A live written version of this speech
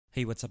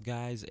Hey, what's up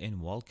guys,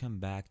 and welcome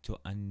back to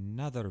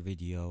another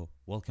video.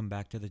 Welcome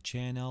back to the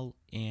channel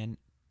and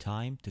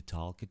time to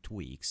talk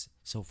tweaks.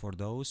 So for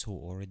those who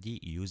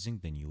already using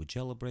the new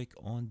jailbreak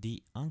on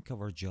the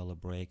unc0ver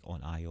jailbreak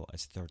on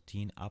iOS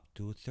 13 up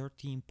to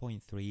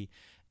 13.3,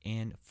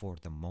 and for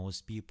the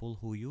most people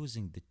who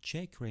using the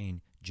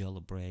Checkra1n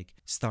jailbreak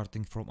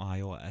starting from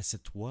iOS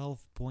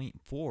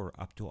 12.4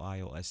 up to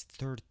iOS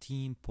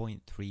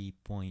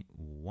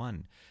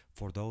 13.3.1.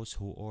 For those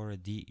who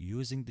already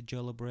using the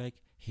jailbreak,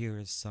 here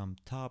is some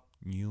top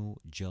new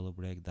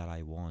jailbreak that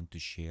I want to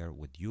share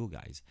with you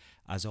guys.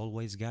 As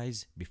always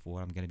guys,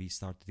 before I'm gonna be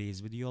start today's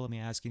video, let me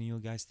asking you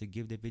guys to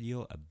give the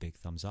video a big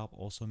thumbs up.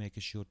 Also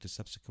make sure to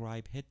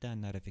subscribe, hit that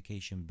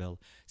notification bell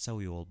so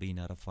you will be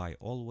notified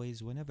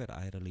always whenever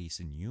I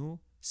release a new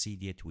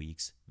Cydia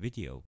tweaks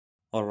video.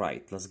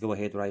 Alright, let's go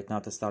ahead right now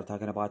to start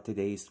talking about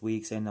today's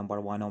tweaks, and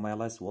number one on my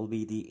list will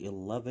be the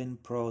 11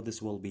 Pro.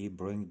 This will be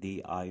bring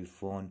the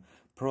iPhone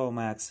Pro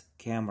Max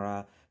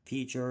camera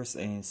features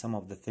and some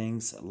of the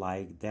things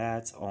like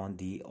that on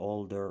the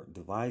older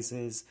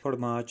devices. Pretty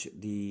much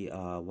the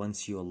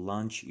once you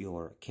launch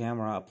your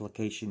camera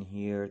application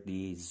here,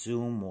 the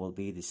zoom will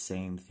be the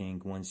same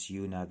thing. Once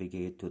you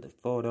navigate to the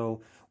photo,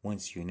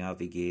 once you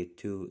navigate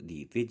to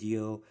the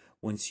video,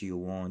 once you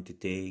want to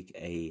take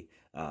a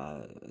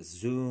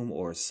zoom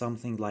or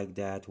something like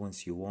that,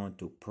 once you want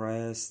to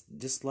press,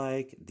 just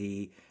like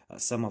the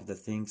some of the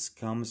things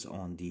comes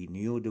on the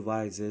new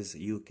devices,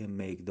 you can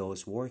make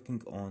those working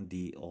on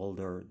the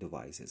older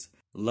devices.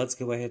 Let's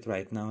go ahead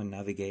right now and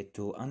navigate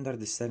to under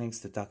the settings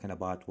to talking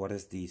about what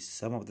is the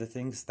some of the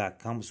things that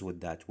comes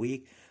with that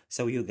tweak,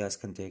 so you guys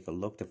can take a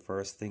look. The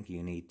first thing,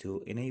 you need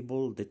to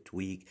enable the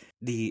tweak.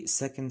 The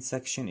second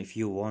section, if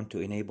you want to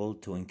enable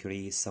to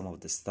increase some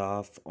of the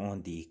stuff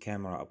on the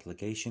camera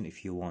application,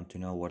 if you want to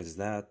know what does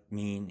that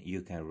mean,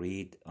 you can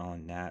read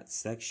on that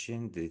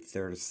section. The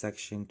third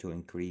section, to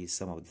increase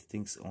some of the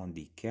things on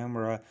the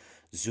camera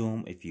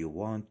zoom, if you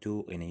want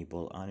to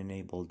enable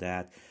unenable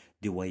that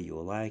the way you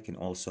like. And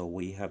also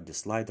we have the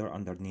slider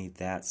underneath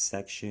that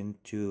section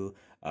to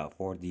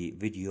for the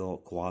video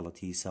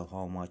quality. So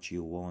how much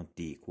you want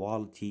the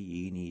quality,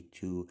 you need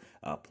to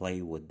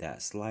play with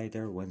that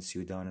slider. Once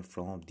you're done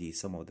from the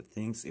some of the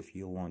things, if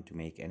you want to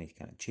make any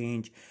kind of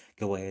change,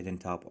 go ahead and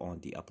tap on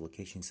the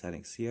application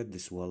settings here.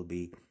 This will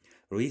be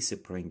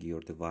respring your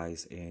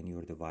device and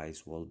your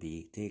device will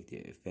be take the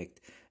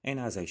effect. And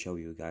as I show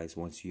you guys,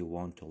 once you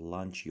want to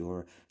launch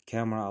your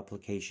camera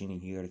application in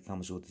here, it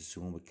comes with the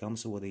zoom, it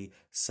comes with the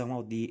some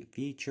of the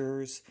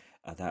features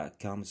that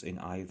comes in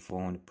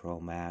iPhone Pro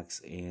Max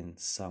and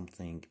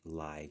something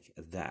like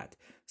that.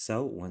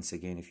 So once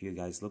again, if you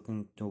guys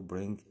looking to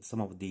bring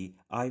some of the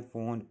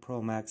iPhone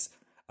Pro Max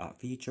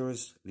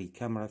features, the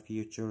camera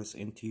features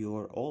into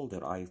your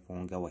older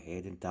iPhone, go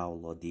ahead and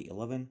download the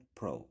 11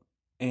 Pro.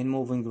 And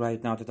moving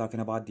right now to talking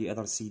about the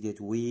other Cydia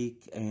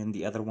tweak, and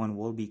the other one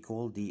will be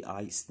called the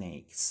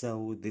iSnake.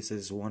 So this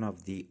is one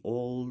of the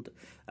old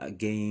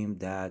game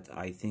that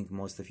I think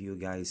most of you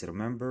guys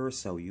remember.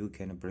 So you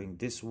can bring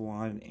this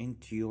one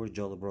into your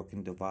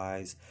jailbroken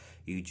device.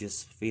 You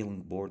just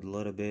feeling bored a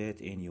little bit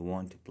and you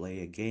want to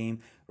play a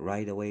game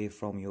right away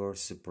from your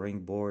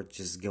springboard.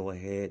 Just go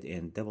ahead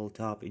and double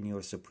tap in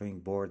your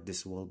springboard.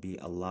 This will be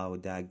allow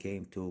that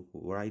game to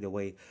right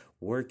away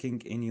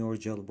working in your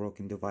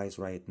jailbroken device.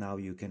 Right now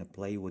you can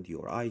play with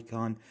your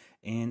icon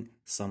and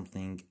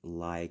something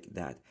like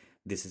that.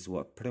 This is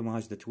what pretty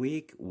much the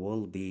tweak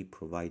will be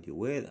provide you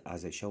with,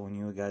 as I showing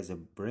you guys.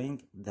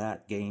 Bring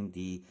that game,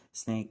 the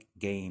snake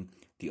game,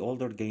 the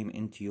older game,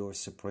 into your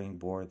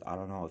springboard. I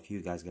don't know if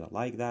you guys gonna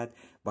like that,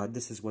 but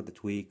this is what the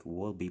tweak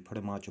will be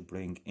pretty much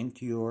bring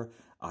into your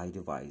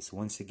iDevice.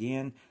 Once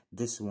again,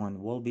 this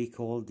one will be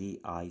called the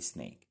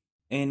iSnake.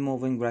 And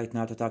moving right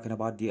now to talking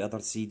about the other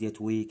Cydia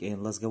tweak,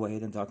 and let's go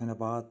ahead and talking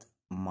about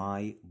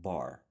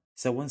MyBar.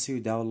 So once you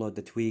download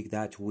the tweak,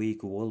 that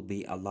tweak will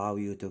be allow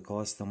you to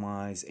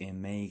customize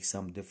and make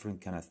some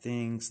different kind of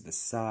things, the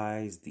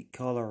size, the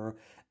color,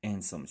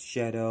 and some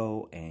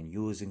shadow, and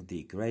using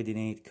the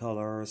gradient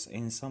colors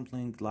and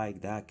something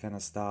like that kind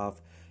of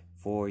stuff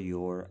for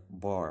your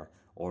bar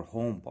or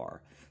home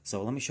bar.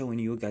 So let me show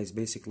you guys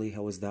basically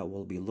how is that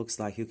will be looks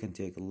like. You can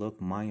take a look.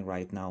 Mine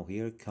right now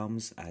here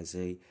comes as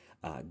a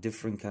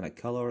different kind of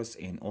colors,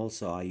 and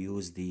also I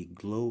use the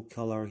glow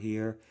color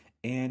here.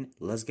 And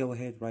let's go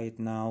ahead right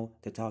now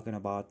to talking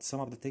about some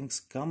of the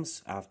things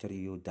comes after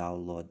you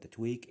download the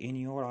tweak in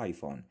your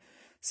iPhone.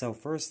 So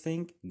first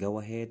thing, go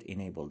ahead,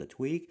 enable the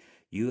tweak.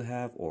 You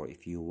have, or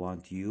if you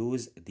want to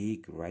use the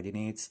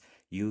gradients,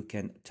 you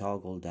can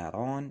toggle that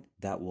on.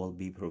 That will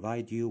be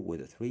provide you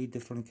with three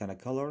different kind of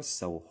colors.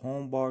 So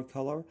home bar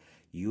color,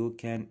 you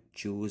can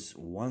choose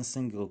one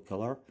single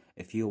color.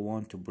 If you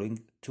want to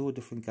bring two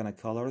different kind of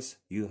colors,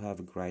 you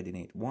have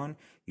gradient 1,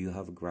 you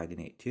have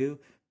gradient 2.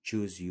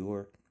 Choose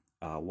your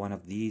one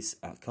of these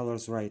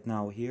colors right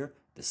now here.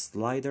 The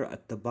slider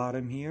at the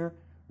bottom here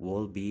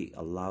will be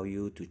allow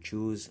you to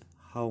choose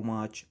how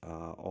much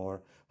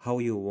or how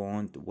you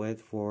want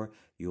width for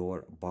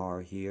your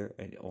bar here,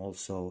 and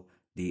also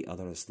the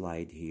other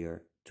slide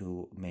here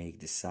to make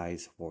the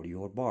size for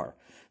your bar.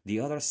 The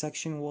other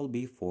section will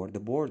be for the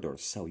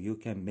borders, so you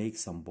can make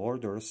some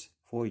borders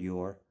for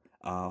your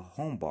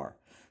home bar.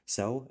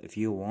 So if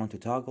you want to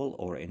toggle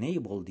or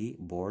enable the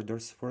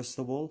borders first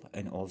of all,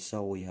 and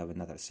also we have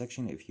another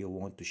section if you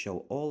want to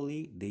show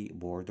only the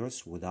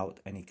borders without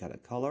any kind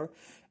of color,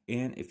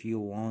 and if you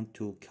want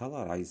to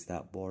colorize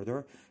that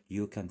border,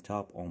 you can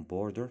tap on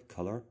border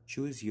color,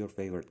 choose your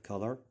favorite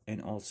color,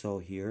 and also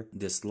here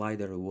the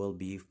slider will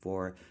be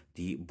for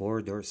the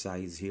border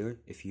size here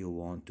if you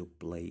want to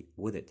play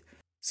with it.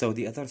 So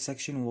the other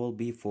section will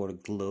be for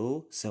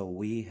glow. So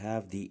we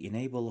have the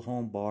enable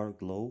home bar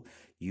glow.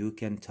 You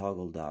can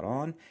toggle that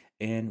on,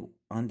 and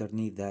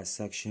underneath that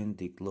section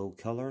the glow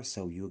color,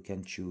 so you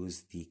can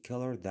choose the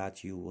color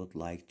that you would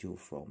like to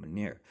from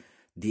near.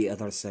 The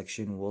other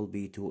section will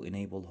be to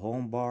enable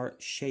home bar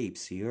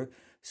shapes here.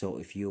 So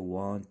if you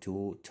want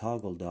to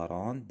toggle that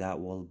on, that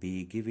will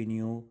be giving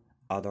you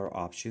other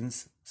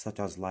options such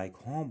as like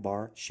home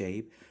bar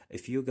shape.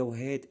 If you go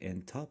ahead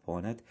and tap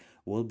on it,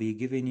 will be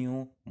giving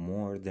you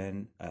more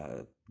than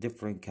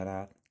different kind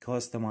of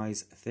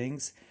customized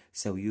things,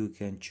 so you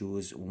can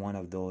choose one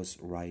of those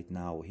right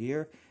now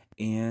here.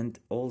 And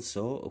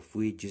also if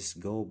we just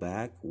go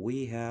back,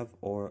 we have,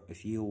 or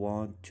if you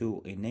want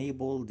to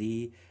enable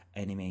the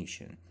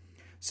animation,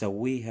 so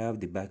we have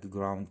the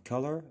background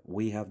color,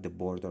 we have the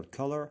border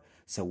color,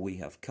 so we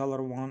have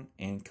color 1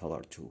 and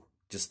color 2,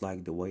 just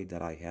like the way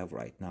that I have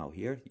right now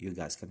here. You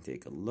guys can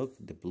take a look,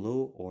 the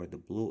blue or the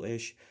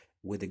bluish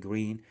with the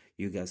green.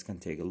 You guys can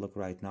take a look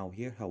right now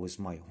here how is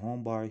my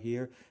home bar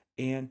here,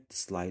 and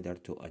slider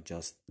to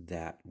adjust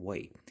that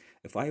way.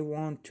 If I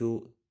want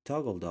to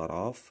toggle that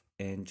off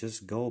and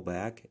just go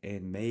back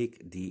and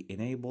make the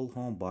enable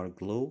home bar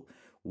glow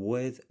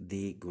with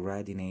the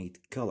gradient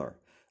color,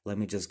 let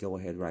me just go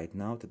ahead right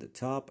now to the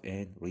top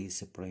and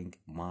respring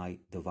my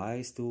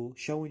device to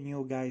showing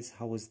you guys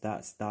how is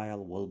that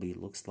style will be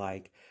looks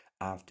like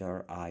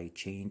after I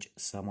change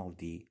some of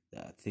the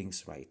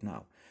things right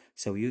now.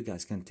 So you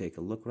guys can take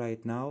a look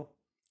right now.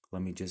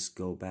 Let me just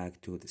go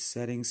back to the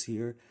settings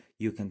here.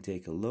 You can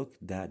take a look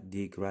that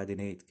the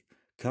gradient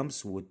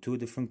comes with two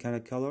different kind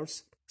of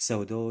colors.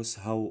 So those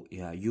how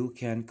you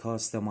can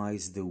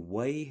customize the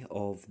way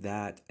of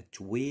that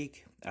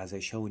tweak. As I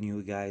shown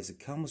you guys, it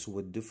comes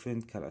with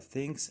different kind of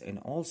things, and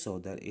also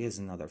there is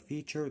another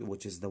feature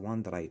which is the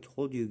one that I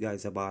told you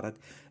guys about it.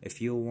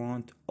 If you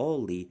want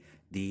only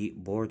the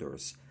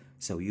borders,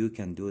 so you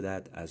can do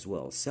that as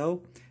well.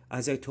 So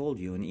as I told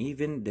you, and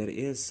even there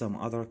is some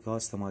other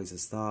customized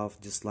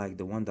stuff just like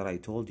the one that I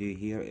told you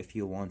here. If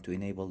you want to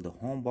enable the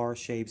home bar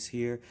shapes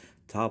here,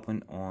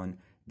 tapping on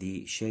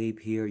the shape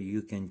here,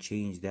 you can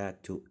change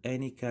that to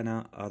any kind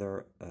of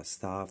other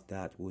stuff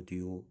that would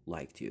you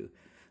like to.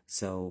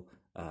 So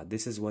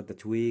this is what the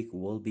tweak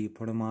will be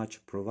pretty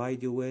much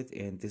provide you with,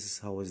 and this is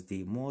how is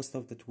the most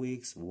of the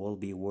tweaks will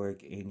be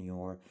work in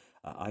your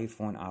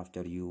iPhone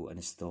after you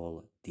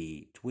install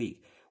the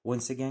tweak.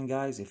 Once again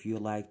guys, if you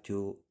like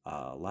to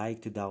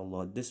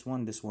download this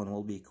one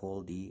will be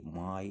called the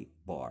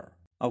MyBar.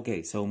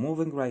 Okay, so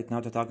moving right now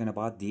to talking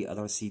about the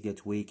other Cydia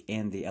tweak,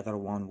 and the other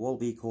one will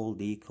be called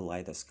the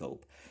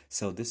Kaleidoscope.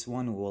 So this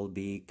one will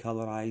be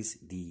colorize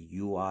the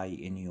UI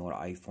in your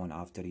iPhone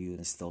after you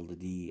install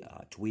the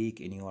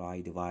tweak in your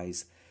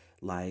iDevice.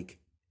 Like,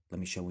 let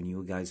me show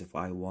you guys, if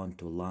I want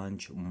to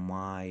launch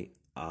my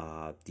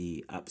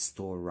the App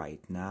Store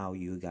right now,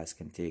 you guys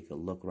can take a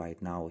look right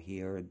now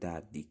here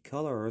that the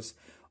colors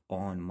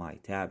on my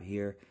tab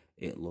here,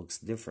 it looks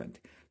different.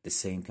 The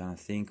same kind of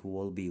thing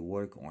will be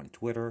work on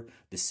Twitter.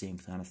 The same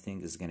kind of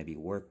thing is going to be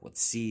work with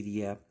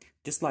Cydia.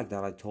 Just like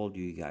that, I told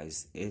you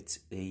guys, it's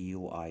a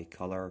UI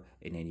color,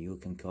 and then you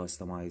can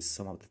customize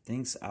some of the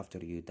things after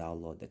you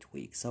download the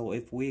tweak. So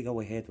if we go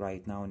ahead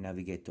right now and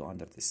navigate to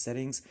under the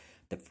settings,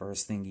 the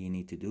first thing you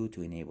need to do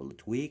to enable the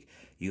tweak,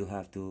 you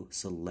have to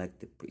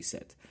select the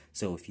preset.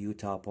 So if you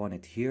tap on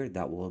it here,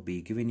 that will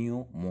be giving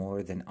you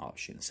more than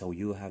options. So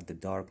you have the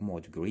dark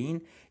mode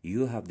green,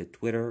 you have the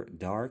Twitter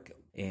dark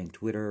and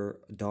Twitter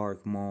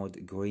dark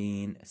mode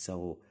green.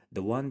 So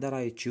the one that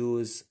I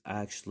choose,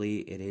 actually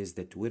it is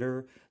the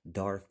Twitter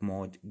dark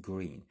mode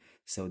green.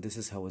 So this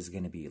is how it's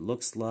going to be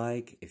looks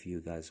like. If you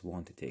guys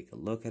want to take a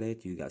look at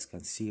it, you guys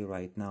can see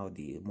right now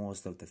the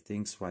most of the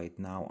things right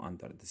now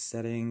under the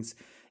settings,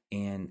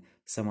 and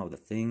some of the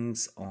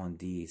things on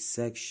the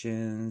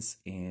sections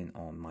and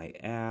on my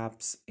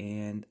apps,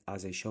 and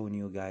as I shown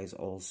you guys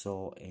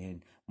also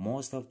in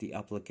most of the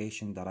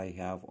application that I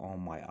have on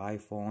my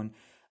iPhone,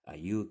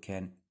 you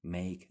can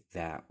make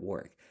that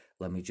work.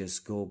 Let me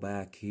just go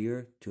back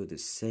here to the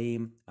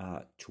same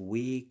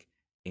tweak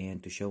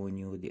and to showing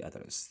you the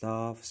other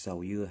stuff.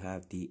 So you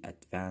have the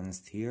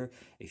advanced here.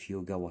 If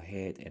you go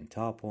ahead and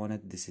tap on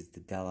it, this is the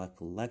data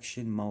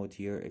collection mode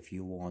here. If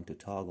you want to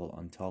toggle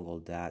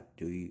untoggle that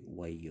the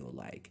way you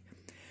like.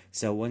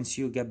 So once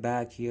you get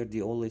back here,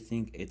 the only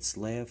thing it's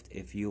left,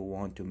 if you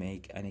want to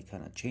make any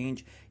kind of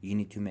change, you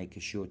need to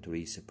make sure to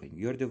respring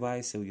your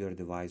device, so your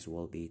device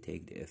will be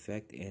take the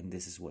effect, and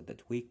this is what the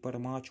tweak pretty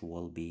much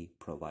will be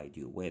provide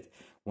you with.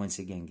 Once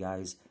again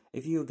guys,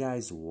 if you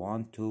guys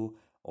want to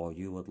or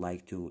you would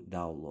like to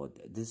download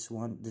this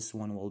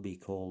one will be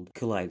called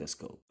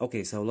Kaleidoscope.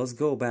 Okay, so let's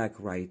go back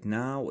right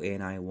now,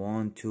 and I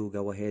want to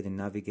go ahead and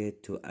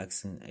navigate to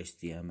Accent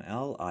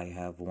HTML. I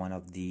have one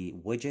of the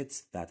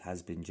widgets that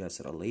has been just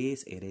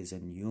released. It is a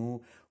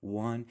new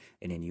one,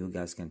 and then you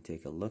guys can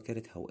take a look at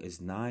it, how it's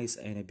nice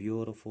and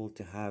beautiful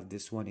to have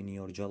this one in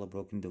your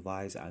jailbroken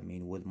device. I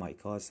mean, with my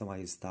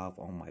customized stuff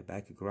on my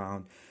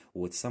background,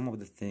 with some of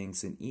the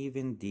things, and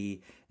even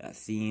the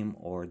theme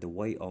or the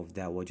way of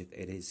that widget,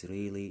 it is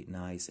really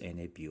nice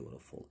and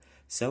beautiful.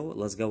 So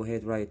let's go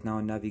ahead right now,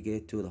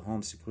 navigate to the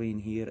home screen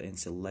here and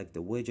select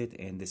the widget,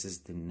 and this is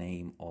the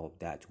name of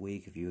that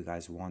tweak. If you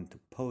guys want to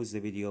pause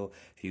the video,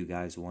 if you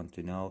guys want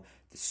to know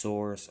the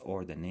source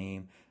or the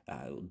name,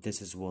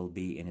 will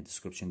be in the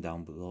description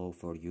down below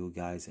for you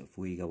guys. If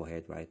we go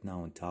ahead right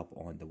now and tap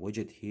on the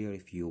widget here,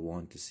 if you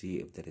want to see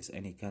if there is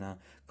any kind of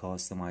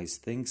customized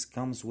things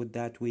comes with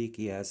that tweak,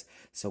 yes.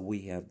 So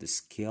we have the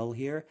scale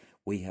here,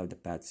 we have the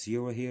path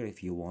 0 here.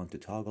 If you want to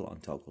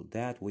untoggle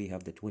that, we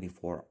have the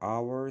 24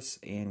 hours,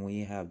 and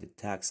we have the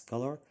text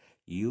color.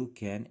 You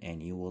can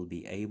and you will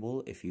be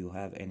able, if you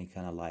have any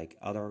kind of like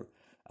other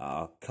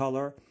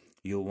color,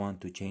 you want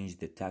to change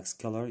the text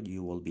color,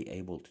 you will be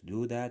able to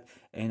do that.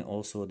 And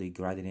also the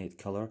gradient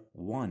color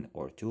 1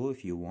 or 2,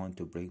 if you want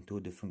to bring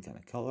two different kind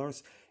of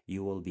colors,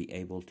 you will be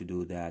able to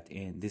do that.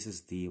 And this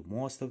is the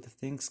most of the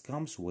things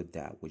comes with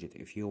that widget.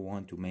 If you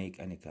want to make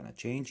any kind of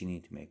change, you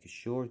need to make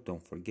sure,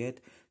 don't forget,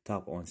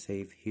 tap on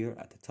save here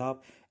at the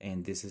top.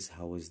 And this is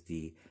how is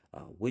the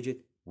widget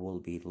will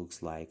be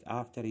looks like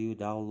after you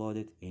download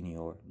it in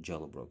your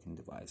jailbroken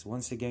device.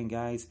 Once again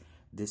guys,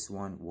 this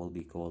one will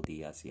be called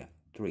the Osea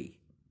 3.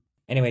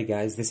 Anyway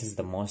guys, this is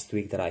the most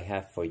tweak that I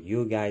have for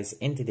you guys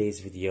in today's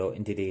video,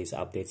 in today's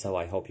update. So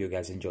I hope you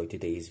guys enjoyed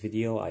today's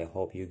video. I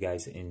hope you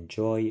guys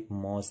enjoy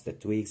most the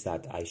tweaks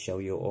that I show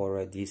you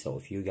already. So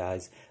if you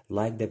guys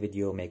like the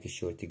video, make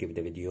sure to give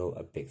the video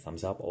a big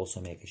thumbs up. Also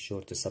make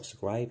sure to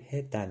subscribe,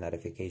 hit that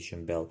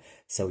notification bell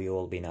so you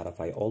will be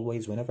notified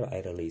always whenever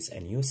I release a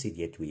new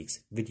Cydia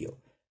tweaks video.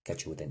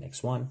 Catch you with the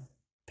next one.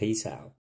 Peace out.